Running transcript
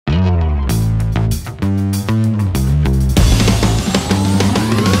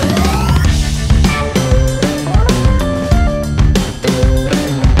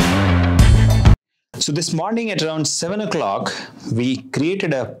So this morning at around 7 o'clock, we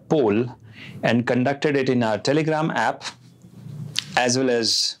created a poll and conducted it in our Telegram app, as well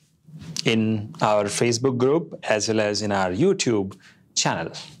as in our Facebook group, as well as in our YouTube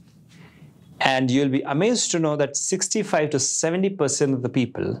channel. And you'll be amazed to know that 65 to 70% of the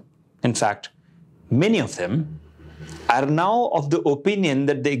people, in fact, many of them, are now of the opinion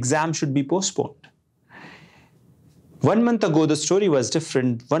that the exam should be postponed. 1 month ago, the story was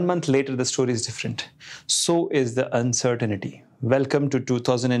different. 1 month later, the story is different. So is the uncertainty. Welcome to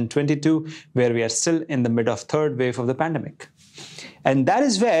 2022, where we are still in the mid of third wave of the pandemic. And that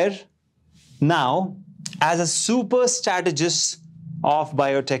is where now, as a super strategist of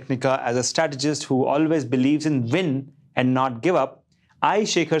Biotecnika, as a strategist who always believes in win and not give up, I,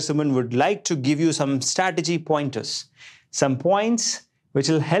 Shekhar Suman, would like to give you some strategy pointers, some points which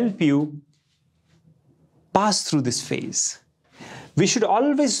will help you pass through this phase. We should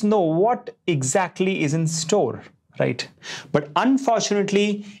always know what exactly is in store, right? But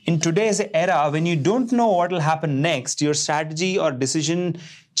unfortunately, in today's era, when you don't know what will happen next, your strategy or decision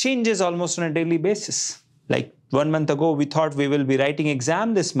changes almost on a daily basis. Like 1 month ago, we thought we will be writing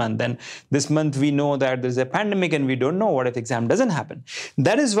exam this month, and this month we know that there's a pandemic and we don't know what if exam doesn't happen.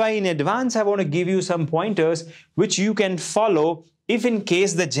 That is why in advance, I want to give you some pointers which you can follow if in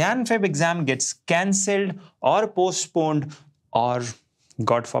case the Jan-Feb exam gets cancelled or postponed, or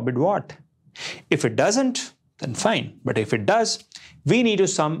God forbid what. If it doesn't, then fine. But if it does, we need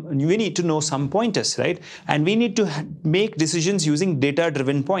to know some pointers, right? And we need to make decisions using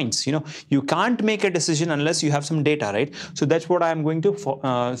data-driven points. You know, you can't make a decision unless you have some data, right? So that's what I'm going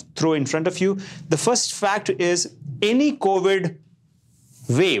to throw in front of you. The first fact is any COVID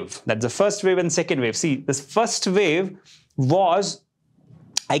wave, that's the first wave and second wave. See, this first wave was,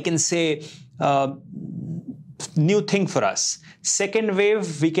 I can say, new thing for us. Second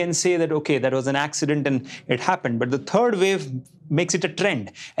wave, we can say that, okay, that was an accident and it happened. But the third wave makes it a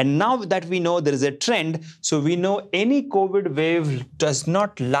trend. And now that we know there is a trend, so we know any COVID wave does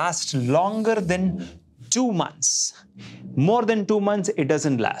not last longer than 2 months. More than 2 months, it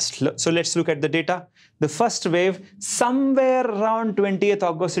doesn't last. So let's look at the data. The first wave, somewhere around 20th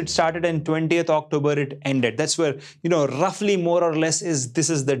August it started and 20th October it ended. That's where, roughly more or less this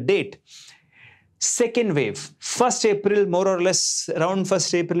is the date. Second wave, 1st April, more or less around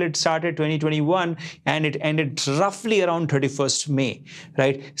 1st April it started 2021 and it ended roughly around 31st May,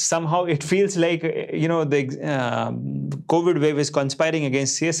 right? Somehow it feels like, the COVID wave is conspiring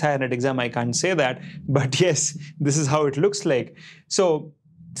against CSIR NET exam. I can't say that, but yes, this is how it looks like. So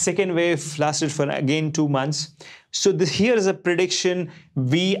second wave lasted for again 2 months. So here is a prediction.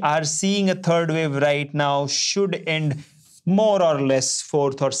 We are seeing a third wave right now, should end more or less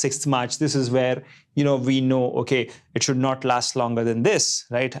 4th or 6th March. This is where, we know, okay, it should not last longer than this,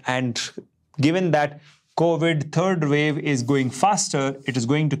 right? And given that COVID third wave is going faster, it is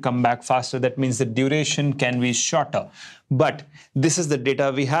going to come back faster. That means the duration can be shorter. But this is the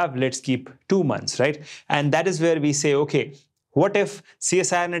data we have. Let's keep 2 months, right? And that is where we say, okay, what if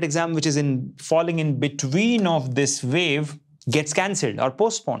CSIR NET exam, which is falling in between of this wave, gets cancelled or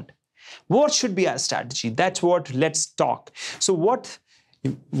postponed? What should be our strategy? That's what let's talk. So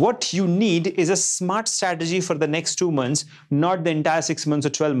what you need is a smart strategy for the next 2 months, not the entire 6 months or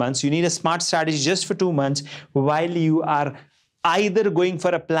 12 months. You need a smart strategy just for 2 months while you are either going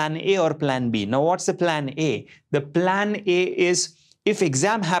for a plan A or plan B. Now, what's the plan A? The plan A is if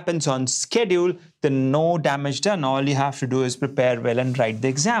exam happens on schedule, then no damage done. All you have to do is prepare well and write the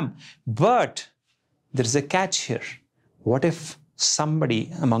exam. But there's a catch here. What if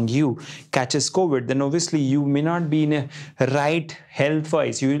somebody among you catches COVID? Then obviously you may not be in a right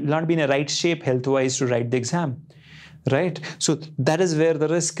health-wise. You will not be in a right shape health-wise to write the exam, right? So that is where the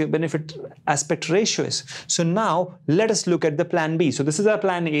risk-benefit aspect ratio is. So now let us look at the plan B. So this is our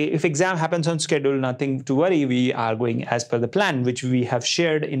plan A. If exam happens on schedule, nothing to worry. We are going as per the plan, which we have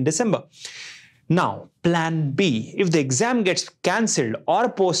shared in December. Now, plan B, if the exam gets cancelled or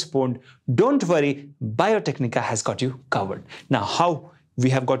postponed, don't worry, Biotecnika has got you covered. Now, how we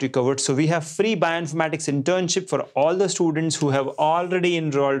have got you covered? So we have free bioinformatics internship for all the students who have already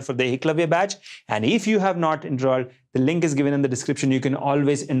enrolled for the Eklavya batch. And if you have not enrolled, the link is given in the description. You can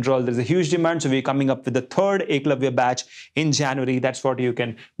always enroll. There's a huge demand. So we're coming up with the third Eklavya batch in January. That's what you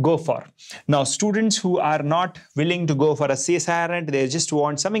can go for. Now, students who are not willing to go for a CSIR NET, they just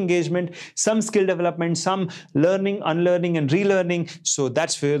want some engagement, some skill development, some learning, unlearning, and relearning. So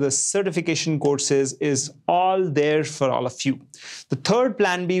that's where the certification courses is all there for all of you. The third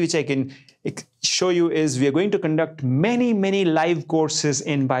plan B, which I can show you, is we are going to conduct many live courses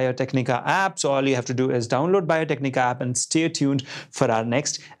in Biotecnika app. So all you have to do is download Biotecnika app and stay tuned for our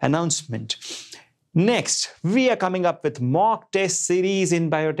next announcement. Next, we are coming up with mock test series in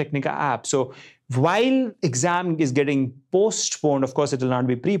Biotecnika app. So while exam is getting postponed, of course, it will not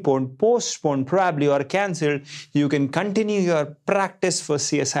be preponed, postponed probably or cancelled, you can continue your practice for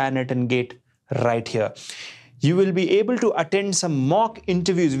CSIR NET and GATE right here. You will be able to attend some mock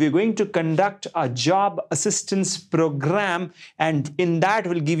interviews. We're going to conduct a job assistance program, and in that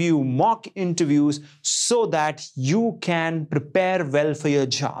we'll give you mock interviews so that you can prepare well for your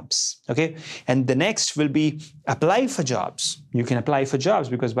jobs. Okay. And the next will be apply for jobs. You can apply for jobs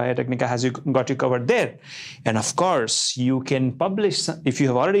because Biotecnika has got you covered there. And of course, you can publish. If you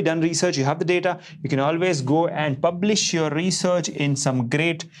have already done research, you have the data, you can always go and publish your research in some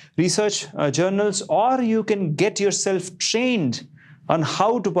great research journals, or you can get yourself trained on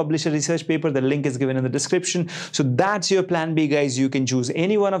how to publish a research paper. The link is given in the description. So that's your plan B, guys. You can choose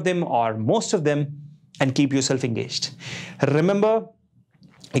any one of them or most of them and keep yourself engaged. Remember,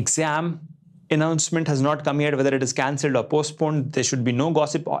 exam announcement has not come yet, whether it is cancelled or postponed. There should be no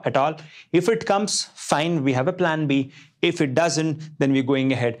gossip at all. If it comes, fine, we have a plan B. If it doesn't, then we're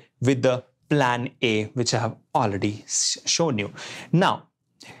going ahead with the plan A, which I have already shown you. Now,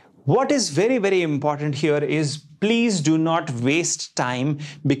 what is very, very important here is please do not waste time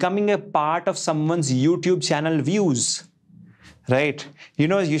becoming a part of someone's YouTube channel views. Right? You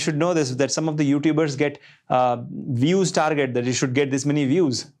know, you should know this, that some of the YouTubers get views target, that you should get this many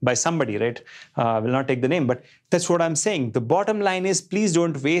views by somebody, right? I will not take the name, but that's what I'm saying. The bottom line is please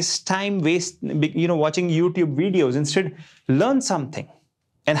don't waste time, watching YouTube videos. Instead, learn something.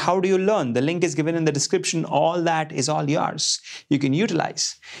 And how do you learn? The link is given in the description. All that is all yours. You can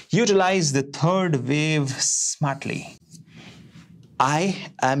utilize the third wave smartly.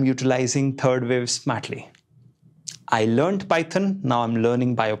 I am utilizing third wave smartly. I learned Python, now I'm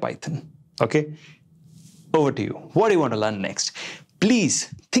learning BioPython. Okay? Over to you. What do you want to learn next?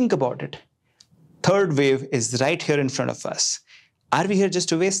 Please think about it. Third wave is right here in front of us. Are we here just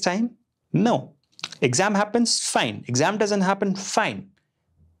to waste time? No. Exam happens, fine. Exam doesn't happen, fine.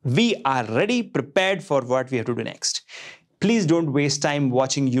 We are ready, prepared for what we have to do next. Please don't waste time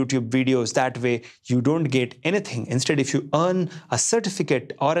watching YouTube videos. That way you don't get anything. Instead, if you earn a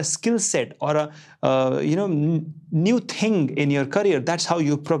certificate or a skill set or a new thing in your career, that's how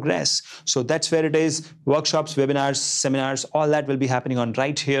you progress. So that's where it is. Workshops, webinars, seminars, all that will be happening on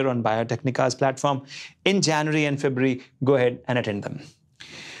right here on Biotechnika's platform in January and February. Go ahead and attend them.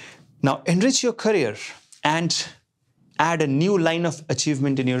 Now, enrich your career and add a new line of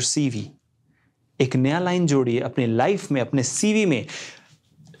achievement in your CV. एक नया line जोड़िए अपने life में, अपने CV में.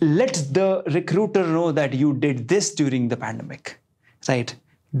 Let the recruiter know that you did this during the pandemic, right?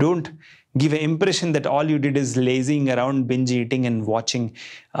 Don't give an impression that all you did is lazing around, binge eating and watching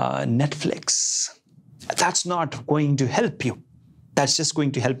Netflix. That's not going to help you. That's just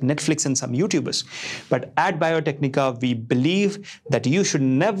going to help Netflix and some YouTubers. But at Biotecnika, we believe that you should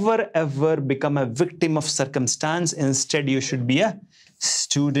never ever become a victim of circumstance. Instead, you should be a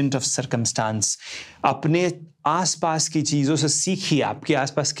student of circumstance. अपने आसपास की चीजों से सीखिए आपके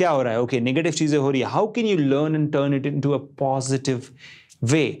आसपास क्या हो रहा है. Okay, negative चीजें हो रही है. How can you learn and turn it into a positive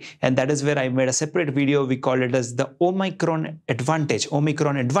way? And that is where I made a separate video. We call it as the Omicron advantage.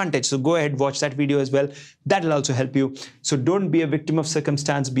 Omicron advantage. So go ahead, watch that video as well. That will also help you. So don't be a victim of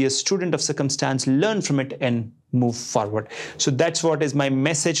circumstance. Be a student of circumstance. Learn from it and move forward. So that's what is my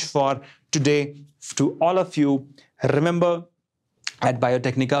message for today to all of you. Remember, at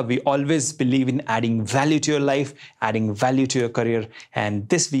Biotecnika, we always believe in adding value to your life, adding value to your career. And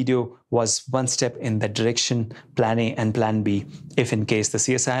this video was one step in that direction, plan A and plan B, if in case the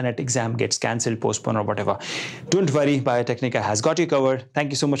CSIR NET exam gets cancelled, postponed or whatever. Don't worry, Biotecnika has got you covered.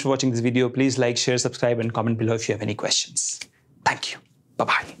 Thank you so much for watching this video. Please like, share, subscribe and comment below if you have any questions. Thank you.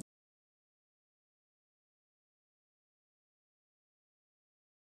 Bye-bye.